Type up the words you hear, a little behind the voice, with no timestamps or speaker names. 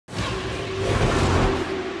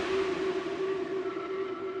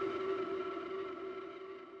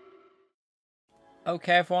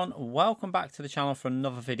Okay everyone, welcome back to the channel for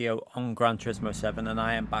another video on Gran Turismo 7, and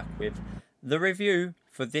I am back with the review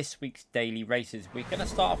for this week's daily races. We're going to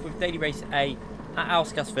start off with daily race A at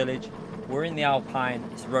Ausgas Village. We're in the Alpine,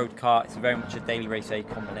 it's a road car, it's very much a daily race A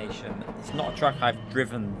combination. It's not a track I've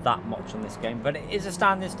driven that much on this game, but it is a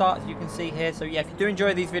standing start as you can see here. So yeah, if you do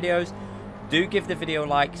enjoy these videos, do give the video a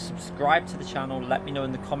like, subscribe to the channel, let me know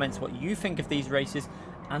in the comments what you think of these races,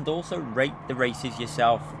 and also rate the races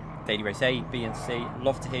yourself. Daily race A, B and C.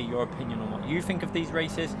 Love to hear your opinion on what you think of these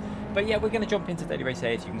races. But yeah, we're going to jump into daily race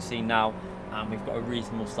A as you can see now, and we've got a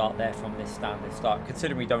reasonable start there from this standard start,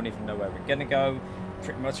 considering we don't even know where we're going to go.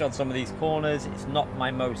 Pretty much on some of these corners, it's not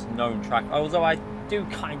my most known track, although I do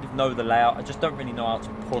kind of know the layout. I just don't really know how to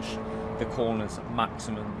push the corners at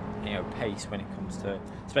maximum pace when it comes to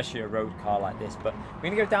especially a road car like this. But we're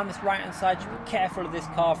going to go down this right hand side. Just be careful of this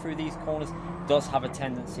car through these corners. It does have a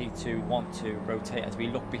tendency to want to rotate as we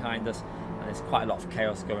look behind us, and there's quite a lot of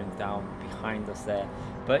chaos going down behind us there.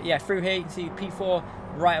 But yeah, through here you can see P4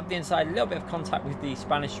 right up the inside, a little bit of contact with the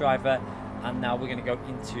Spanish driver, and now we're going to go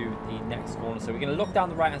into the next corner. So we're going to look down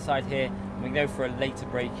the right hand side here, and we can go for a later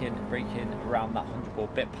break-in around that 100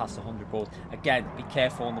 board, bit past the 100 board. Again, be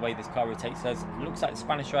careful on the way this car rotates. As it looks like the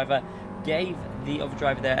Spanish driver gave the other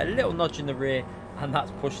driver there a little nudge in the rear, and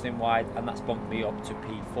that's pushed him wide, and that's bumped me up to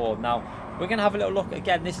P4. Now we're going to have a little look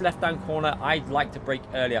again. This left hand corner, I'd like to brake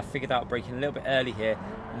early. I figured out braking a little bit early here,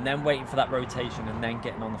 and then waiting for that rotation and then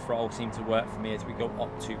getting on the throttle seemed to work for me as we go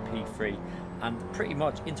up to P3 and pretty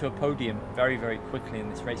much into a podium very, very quickly in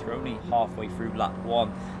this race. We're only halfway through lap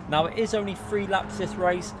 1. Now it is only 3 laps this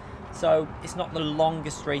race, so it's not the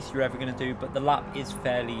longest race you're ever going to do, but the lap is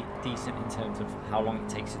fairly decent in terms of how long it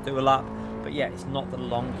takes to do a lap. But yeah, it's not the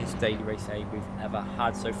longest daily race A we've ever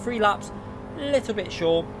had, so 3 laps, a little bit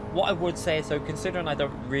short. What I would say, so considering I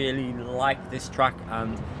don't really like this track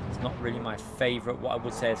and it's not really my favourite, what I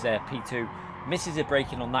would say is there P2 misses a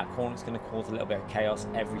braking on that corner. It's going to cause a little bit of chaos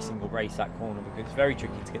every single race, that corner, because it's very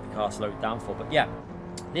tricky to get the car slowed down for. But yeah,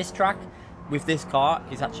 this track with this car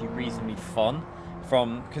is actually reasonably fun.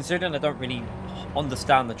 From considering I don't really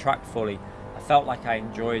understand the track fully, I felt like I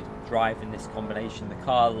enjoyed driving this combination. The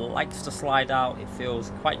car likes to slide out, it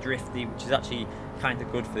feels quite drifty, which is actually kind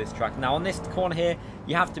of good for this track. Now on this corner here,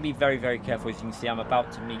 you have to be very, very careful. As you can see, I'm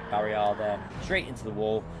about to meet barrier there, straight into the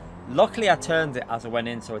wall. Luckily I turned it as I went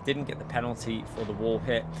in, so I didn't get the penalty for the wall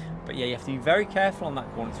hit. But yeah, you have to be very careful on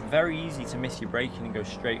that corner. It's very easy to miss your braking and go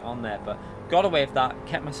straight on there, but got away with that,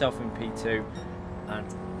 kept myself in P2, and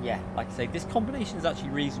yeah, like I say, this combination is actually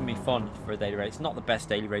reasonably fun for a daily race. It's not the best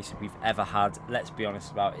daily race we've ever had, let's be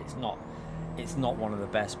honest about it. It's not one of the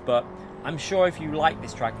best, but I'm sure if you like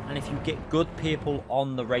this track and if you get good people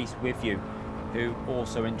on the race with you who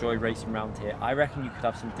also enjoy racing around here, I reckon you could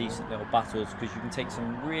have some decent little battles, because you can take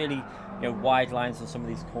some really wide lines on some of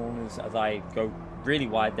these corners. As I go really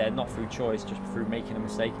wide there, not through choice, just through making a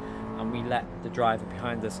mistake, and we let the driver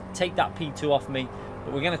behind us take that P2 off me.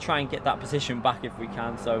 But we're going to try and get that position back if we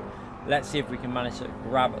can, so let's see if we can manage to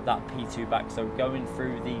grab that P2 back. So going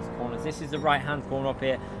through these corners, this is the right hand corner up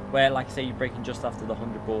here where, like I say, you're braking just after the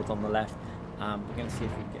 100 board on the left. We're going to see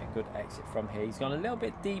if we can get a good exit from here. He's gone a little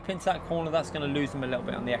bit deep into that corner. That's going to lose him a little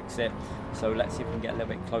bit on the exit. So let's see if we can get a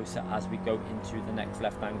little bit closer as we go into the next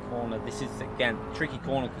left-hand corner. This is, again, a tricky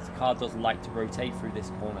corner because the car does like to rotate through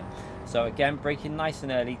this corner. So again, braking nice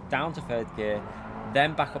and early, down to 3rd gear,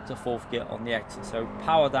 then back up to 4th gear on the exit. So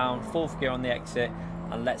power down, 4th gear on the exit,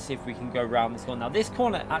 and let's see if we can go around this corner. Now this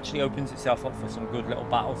corner actually opens itself up for some good little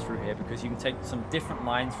battles through here, because you can take some different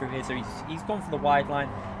lines through here. So he's gone for the wide line,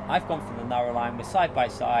 I've gone for the narrow line. We're side by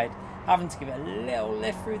side, having to give it a little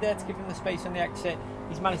lift through there to give him the space on the exit.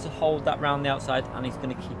 He's managed to hold that round the outside, and he's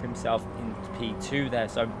going to keep himself in P2 there.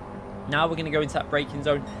 So now we're going to go into that braking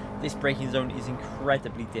zone. This braking zone is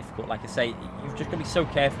incredibly difficult. Like I say, you've just got to be so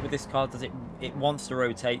careful with this car, does it wants to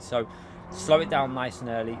rotate. So slow it down nice and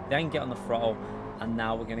early, then get on the throttle. And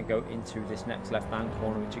now we're going to go into this next left-hand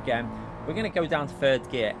corner, which again, we're going to go down to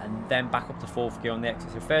 3rd gear and then back up to 4th gear on the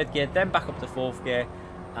exit. So 3rd gear, then back up to 4th gear.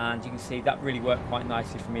 And you can see that really worked quite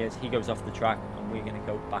nicely for me as he goes off the track, and we're going to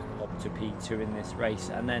go back up to P2 in this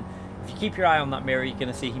race. And then if you keep your eye on that mirror, you're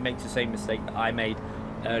going to see he makes the same mistake that I made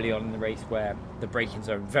early on in the race, where the braking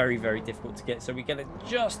zone very, very difficult to get. So we're going to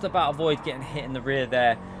just about avoid getting hit in the rear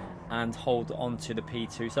there and hold on to the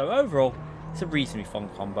P2. So overall, it's a reasonably fun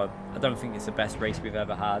combo. I don't think it's the best race we've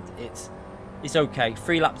ever had. It's okay.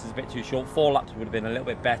 3 laps is a bit too short. 4 laps would have been a little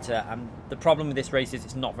bit better. And the problem with this race is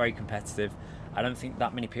it's not very competitive. I don't think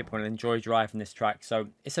that many people will enjoy driving this track. So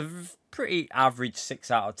it's a pretty average 6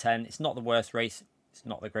 out of 10. It's not the worst race it's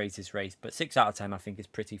not the greatest race, but 6 out of 10 I think is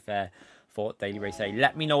pretty fair for Daily Race A.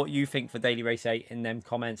 Let me know what you think for Daily Race A in them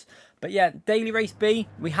comments. But yeah, Daily Race B,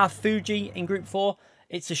 we have Fuji in Group 4.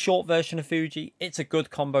 It's a short version of Fuji. It's a good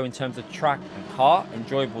combo in terms of track and car,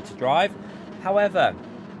 enjoyable to drive. However,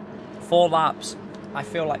 4 laps, I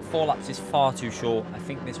feel like 4 laps is far too short. I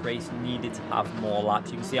think this race needed to have more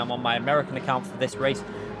laps. You can see I'm on my American account for this race,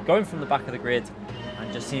 going from the back of the grid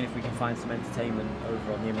and just seeing if we can find some entertainment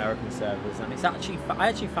over on the American servers. And it's actually, I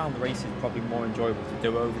actually found the races probably more enjoyable to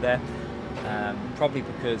do over there. Probably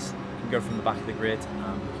because you can go from the back of the grid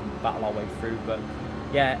and we can battle our way through. But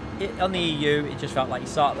yeah, on the EU, it just felt like you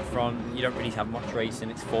start at the front, you don't really have much racing,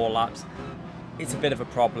 it's 4 laps. It's a bit of a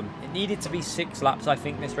problem. It needed to be 6 laps, I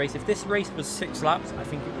think, this race. If this race was 6 laps, I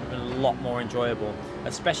think it would have been a lot more enjoyable,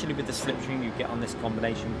 especially with the slipstream you get on this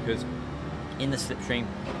combination, because in the slipstream,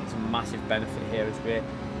 there's a massive benefit here as we're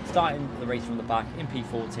starting the race from the back in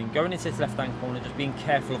P14, going into this left-hand corner, just being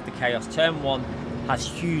careful of the chaos. Turn 1 has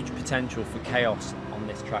huge potential for chaos on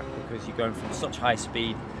this track because you're going from such high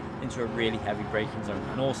speed into a really heavy braking zone.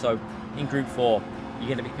 And also, in Group 4, you're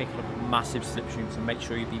going to be picking up a massive slipstream, so make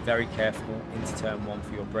sure you be very careful into turn 1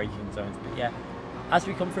 for your braking zones. But yeah, as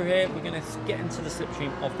we come through here, we're going to get into the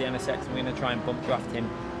slipstream of the NSX, and we're going to try and bump draft him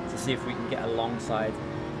to see if we can get alongside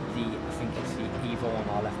the, I think it's the Evo on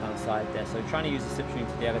our left hand side there. So trying to use the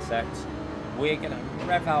slipstream to the NSX. We're going to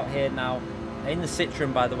rev out here now in the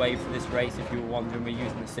Citroen, by the way, for this race. If you were wondering, we're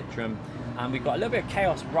using the Citroen, and we've got a little bit of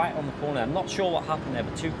chaos right on the corner. I'm not sure what happened there,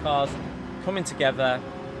 but 2 cars coming together,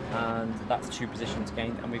 and that's 2 positions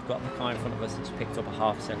gained, and we've got the car in front of us that's picked up a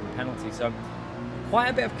half-second penalty. So quite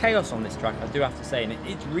a bit of chaos on this track, I do have to say, and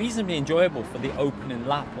it's reasonably enjoyable for the opening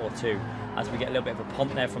lap or 2, as we get a little bit of a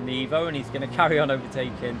punt there from the Evo, and he's going to carry on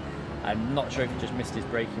overtaking. I'm not sure if he just missed his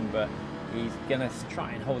braking, but he's going to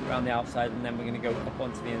try and hold it around the outside, and then we're going to go up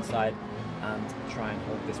onto the inside and try and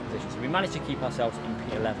hold this position. So we managed to keep ourselves in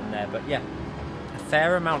P11 there, but yeah, a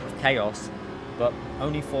fair amount of chaos, but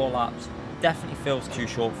only 4 laps. Definitely feels too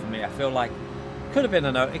short for me. I feel like it could have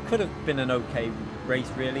been an okay race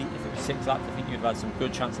really. If it was 6 laps, I think you'd have had some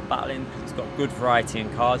good chance of battling because it's got good variety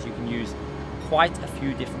in cars. You can use quite a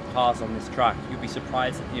few different cars on this track. You'll be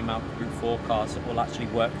surprised at the amount of Group 4 cars that will actually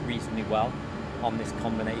work reasonably well on this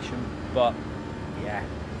combination. But yeah,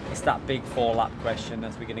 it's that big 4 lap question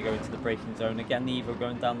as we're going to go into the braking zone. Again, the Evo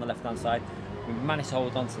going down the left hand side. We managed to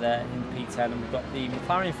hold on to there in P10, and we've got the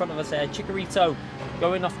McLaren in front of us there. Chikorito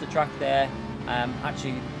going off the track there.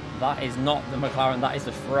 Actually, that is not the McLaren, that is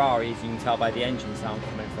the Ferrari, as you can tell by the engine sound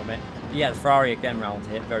coming from it. But yeah, the Ferrari again round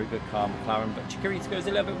here, very good car, McLaren. But Chikorito goes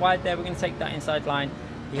a little bit wide there. We're going to take that inside line.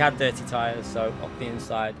 He had dirty tyres, so up the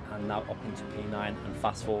inside and now up into P9 and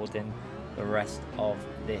fast forwarding the rest of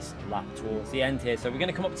this lap towards the end here. So we're going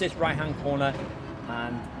to come up to this right hand corner,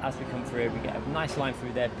 and as we come through, we get a nice line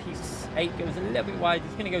through there. P8 goes a little bit wide.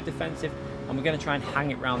 He's going to go defensive, and we're going to try and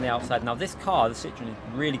hang it around the outside. Now this car, the Citroen, is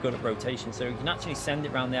really good at rotation, so we can actually send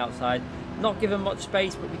it around the outside, not give him much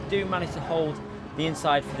space, but we do manage to hold the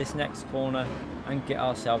inside for this next corner and get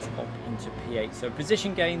ourselves up into P8. So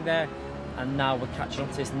position gain there, and now we're catching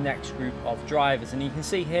up to this next group of drivers, and you can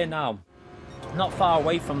see here now, not far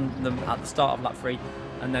away from them at the start of lap 3,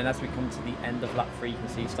 and then as we come to the end of lap 3, you can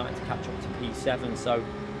see he's starting to catch up to P7. So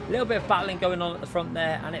a little bit of battling going on at the front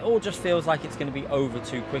there, and it all just feels like it's going to be over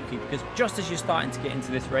too quickly, because just as you're starting to get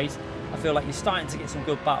into this race, I feel like you're starting to get some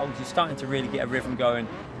good battles, you're starting to really get a rhythm going,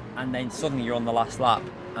 and then suddenly you're on the last lap,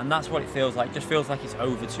 and that's what it feels like. It just feels like it's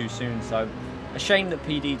over too soon. So a shame that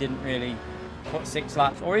PD didn't really put 6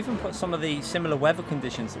 laps, or even put some of the similar weather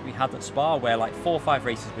conditions that we had at Spa, where like 4 or 5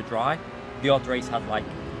 races were dry, the odd race had like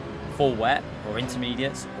full wet or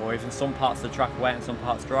intermediates, or even some parts of the track wet and some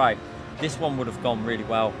parts dry. This one would have gone really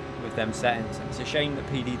well with them settings. It's a shame that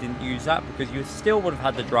PD didn't use that, because you still would have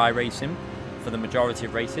had the dry racing for the majority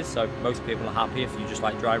of races, so most people are happy if you just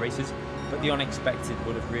like dry races, but the unexpected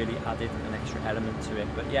would have really added an extra element to it.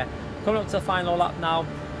 But yeah, coming up to the final lap now,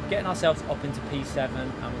 getting ourselves up into P7,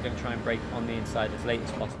 and we're going to try and brake on the inside as late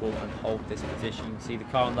as possible and hold this position. You can see the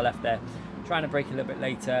car on the left there trying to brake a little bit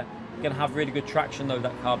later. Going to have really good traction though,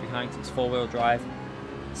 that car behind, it's 4-wheel drive.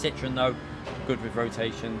 Citroen though, good with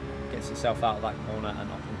rotation, gets itself out of that corner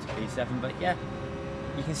and up into P7. But yeah,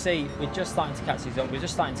 you can see we're just starting to catch these up, we're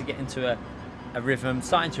just starting to get into a rhythm,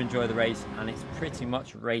 starting to enjoy the race, and it's pretty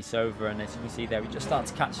much race over. And as you can see there, we just start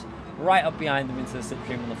to catch right up behind them into the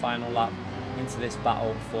slipstream on the final lap, into this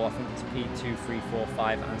battle for, I think it's P2, 3, 4,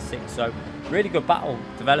 5 and 6. So really good battle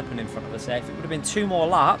developing in front of us there. If it would have been 2 more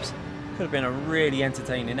laps, could have been a really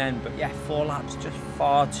entertaining end. But yeah, 4 laps just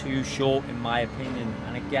far too short in my opinion,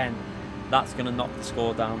 and again, that's going to knock the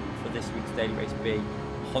score down for this week's Daily Race B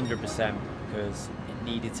 100%, because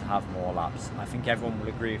needed to have more laps. I think everyone will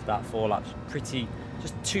agree with that. 4 laps, pretty,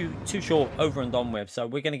 just too short, over and done with. So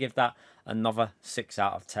we're going to give that another 6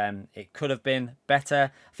 out of 10. It could have been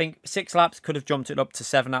better. I think 6 laps could have jumped it up to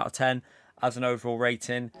 7 out of 10 as an overall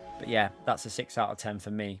rating. But yeah, that's a 6 out of 10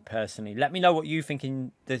 for me personally. Let me know what you think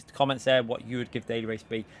in the comments there, what you would give Daily Race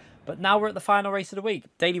B. But now we're at the final race of the week,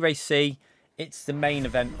 Daily Race C. It's the main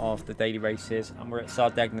event of the daily races, and we're at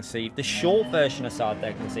Sardegna C, the short version of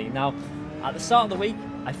Sardegna C. Now, at the start of the week,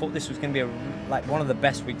 I thought this was going to be like one of the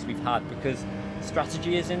best weeks we've had, because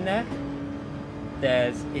strategy is in there.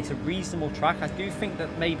 It's a reasonable track. I do think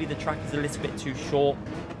that maybe the track is a little bit too short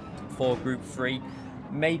for Group 3.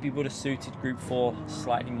 Maybe would have suited Group 4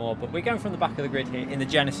 slightly more, but we're going from the back of the grid here in the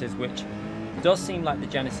Genesis, which does seem like the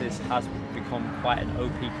Genesis has become quite an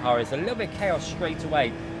OP car. It's a little bit chaos straight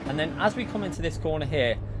away. And then as we come into this corner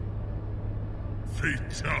here,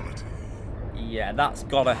 fatality. Yeah, that's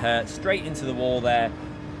gotta hurt. Straight into the wall there.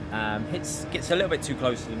 Gets a little bit too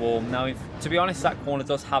close to the wall. Now, to be honest, that corner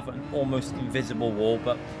does have an almost invisible wall,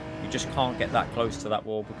 but you just can't get that close to that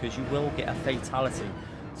wall because you will get a fatality.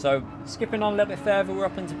 So skipping on a little bit further, we're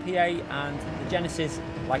up into PA, and the Genesis,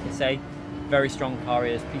 like I say, very strong car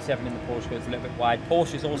here. P7 in the Porsche goes a little bit wide.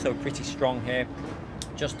 Porsche is also pretty strong here.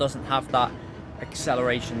 Just doesn't have that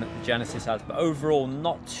acceleration that the Genesis has, but overall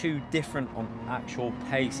not too different on actual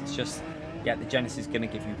pace. It's just, yeah, the Genesis is going to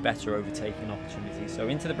give you better overtaking opportunities. So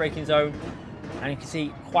into the braking zone, and you can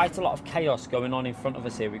see quite a lot of chaos going on in front of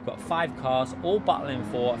us here. We've got 5 cars all battling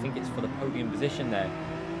for, I think it's for the podium position there,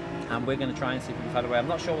 and we're going to try and see if we can find a way. I'm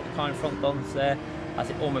not sure what the car in front does there, as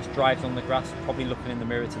it almost drives on the grass, probably looking in the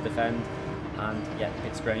mirror to defend, and yeah, a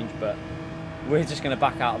bit strange, but we're just going to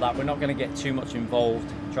back out of that. We're not going to get too much involved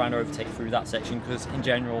trying to overtake through that section, because in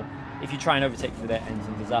general, if you try and overtake through there, it ends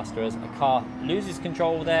in disaster, as a car loses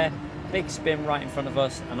control there. Big spin right in front of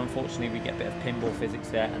us, and unfortunately we get a bit of pinball physics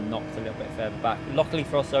there and knocked a little bit further back. Luckily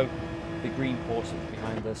for us though, the green Porsche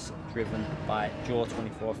behind us, driven by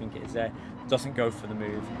Jaw24, I think it is there, doesn't go for the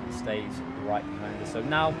move and stays right behind us. So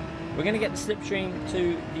now we're going to get the slipstream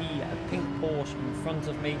to the pink Porsche in front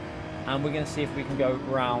of me, and we're going to see if we can go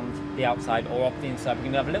around the outside or up the inside. We're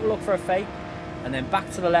going to have a little look for a fake, and then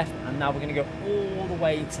back to the left, and now we're going to go all the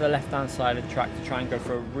way to the left hand side of the track to try and go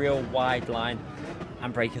for a real wide line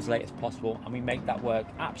and brake as late as possible, and we make that work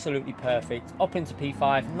absolutely perfect. Up into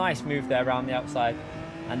P5, nice move there around the outside,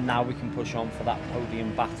 and now we can push on for that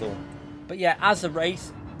podium battle. But yeah, as a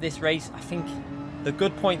race, this race, I think the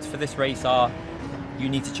good points for this race are you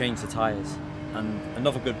need to change the tyres. And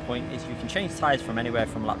another good point is you can change tyres from anywhere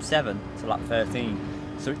from lap 7 to lap 13.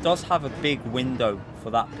 So it does have a big window for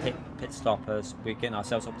that pit stop, as we're getting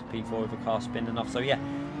ourselves up to P4 with the car spinning off. So yeah,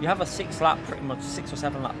 you have a 6 lap, pretty much 6 or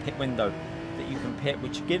 7 lap pit window that you can pit,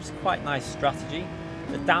 which gives quite nice strategy.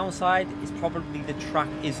 The downside is probably the track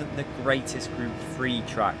isn't the greatest Group 3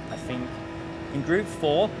 track. I think in Group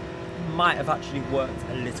 4 it might have actually worked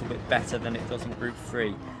a little bit better than it does in Group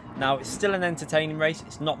 3. Now, it's still an entertaining race.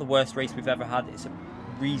 It's not the worst race we've ever had. It's a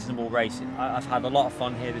reasonable race. I've had a lot of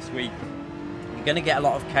fun here this week. You're going to get a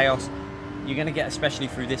lot of chaos. You're going to get, especially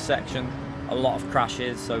through this section, a lot of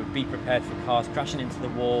crashes. So be prepared for cars crashing into the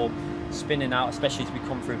wall, spinning out, especially as we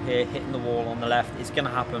come through here, hitting the wall on the left. It's going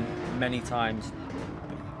to happen many times.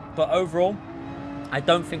 But overall, I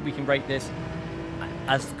don't think we can rate this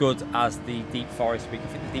as good as the Deep Forest week. I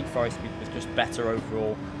think the Deep Forest week was just better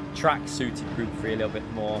overall. Track suited Group 3 a little bit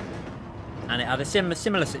more, and it had a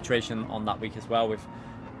similar situation on that week as well, with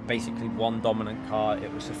basically one dominant car.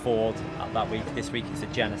 It was a Ford at that week. This week it's a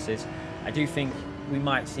Genesis. I do think we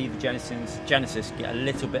might see the Genesis get a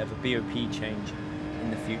little bit of a BOP change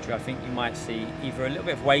in the future. I think you might see either a little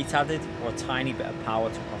bit of weight added or a tiny bit of power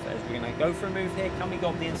took off it. As we're going to go for a move here, can we go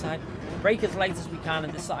up the inside? Brake as late as we can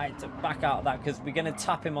and decide to back out of that, because we're going to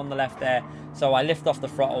tap him on the left there. So I lift off the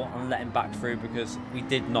throttle and let him back through, because we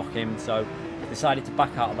did knock him. So decided to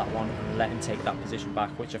back out of that one and let him take that position back,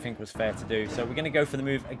 which I think was fair to do. So we're going to go for the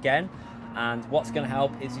move again, and what's going to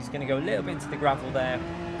help is he's going to go a little bit into the gravel there,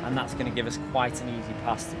 and that's going to give us quite an easy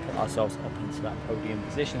pass to put ourselves up into that podium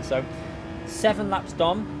position. So 7 laps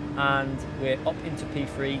done, and we're up into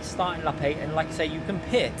P3, starting lap 8, and like I say, you can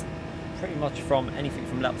pit pretty much from anything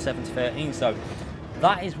from lap 7 to 13. So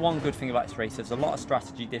that is one good thing about this race. There's a lot of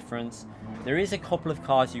strategy difference. There is a couple of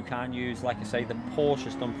cars you can use. Like I say, the Porsche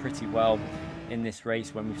has done pretty well in this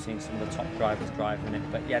race when we've seen some of the top drivers driving it.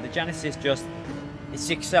 But yeah, the Genesis just, it's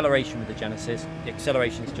the acceleration with the Genesis. The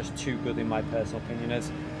acceleration is just too good in my personal opinion.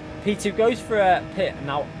 As P2 goes for a pit.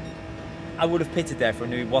 Now, I would have pitted there if I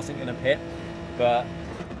knew he wasn't going to pit. But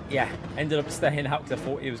yeah, ended up staying out because I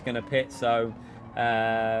thought he was going to pit. So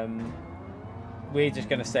we're just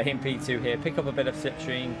going to stay in P2 here, pick up a bit of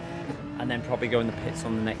slipstream, and then probably go in the pits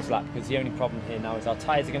on the next lap, because the only problem here now is our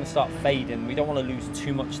tyres are going to start fading. We don't want to lose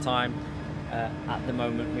too much time at the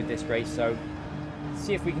moment with this race, so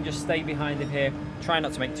see if we can just stay behind him here, try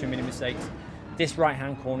not to make too many mistakes. This right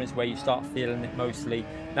hand corner is where you start feeling it mostly.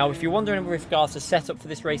 Now if you're wondering with regards to setup for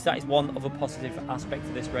this race, that is one of a positive aspect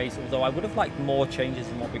of this race, although I would have liked more changes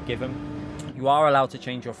than what we're given. You are allowed to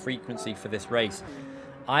change your frequency for this race.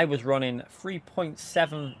 I was running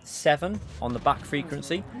 3.77 on the back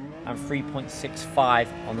frequency and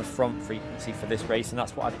 3.65 on the front frequency for this race, and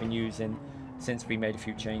that's what I've been using since we made a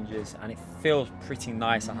few changes, and it feels pretty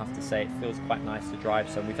nice, I have to say. It feels quite nice to drive,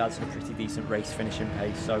 so we've had some pretty decent race finishing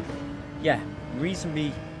pace. So yeah,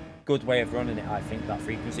 reasonably good way of running it, I think, that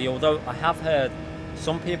frequency. Although I have heard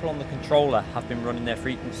some people on the controller have been running their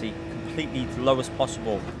frequency completely as low as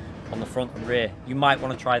possible on the front and rear. You might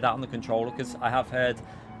want to try that on the controller, because I have heard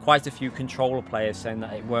quite a few controller players saying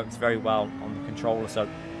that it works very well on the controller, so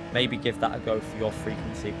maybe give that a go for your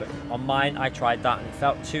frequency. But on mine, I tried that and it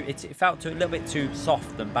felt a little bit too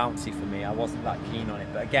soft and bouncy for me. I wasn't that keen on it,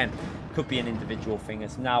 but again, could be an individual thing.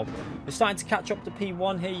 As now we're starting to catch up to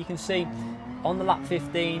P1 here. You can see on the lap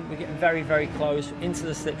 15 we're getting very, very close into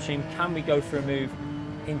the slipstream. Can we go for a move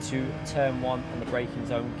into turn 1 on the braking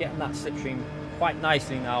zone? Getting that slipstream quite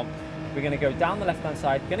nicely now. We're going to go down the left hand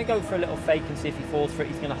side, going to go for a little fake and see if he falls for it.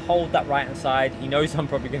 He's going to hold that right hand side. He knows I'm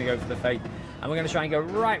probably going to go for the fake, and we're going to try and go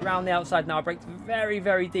right round the outside now. I braked very,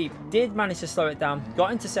 very deep, did manage to slow it down,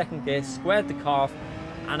 got into second gear, squared the car off,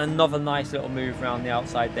 and another nice little move around the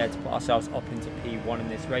outside there to put ourselves up into P1 in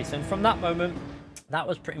this race. And from that moment, that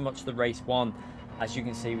was pretty much the race won. As you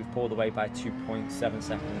can see, we've pulled away by 2.7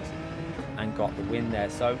 seconds and got the win there.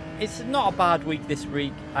 So it's not a bad week this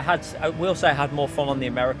week. I will say I had more fun on the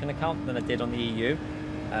American account than I did on the EU.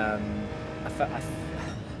 I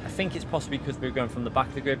think it's possibly because we were going from the back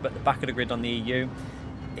of the grid, but the back of the grid on the EU,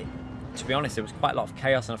 to be honest, there was quite a lot of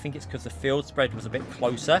chaos, and I think it's because the field spread was a bit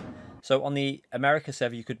closer. So on the America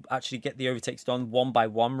server, you could actually get the overtakes done one by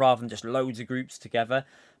one rather than just loads of groups together.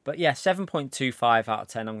 But yeah, 7.25 out of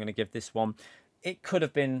 10 I'm going to give this one. It could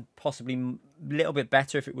have been possibly a little bit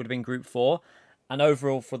better if it would have been Group 4. And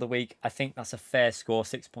overall for the week, I think that's a fair score,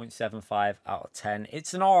 6.75 out of 10.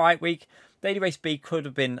 It's an alright week. Daily Race B could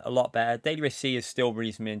have been a lot better. Daily Race C is still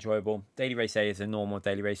reasonably enjoyable. Daily Race A is a normal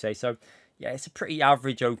Daily Race A. So yeah, it's a pretty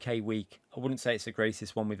average, okay week. I wouldn't say it's the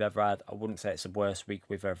greatest one we've ever had. I wouldn't say it's the worst week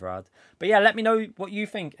we've ever had. But yeah, let me know what you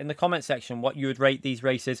think in the comment section, what you would rate these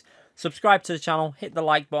races. Subscribe to the channel, hit the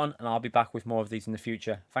like button, and I'll be back with more of these in the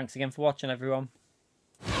future. Thanks again for watching, everyone.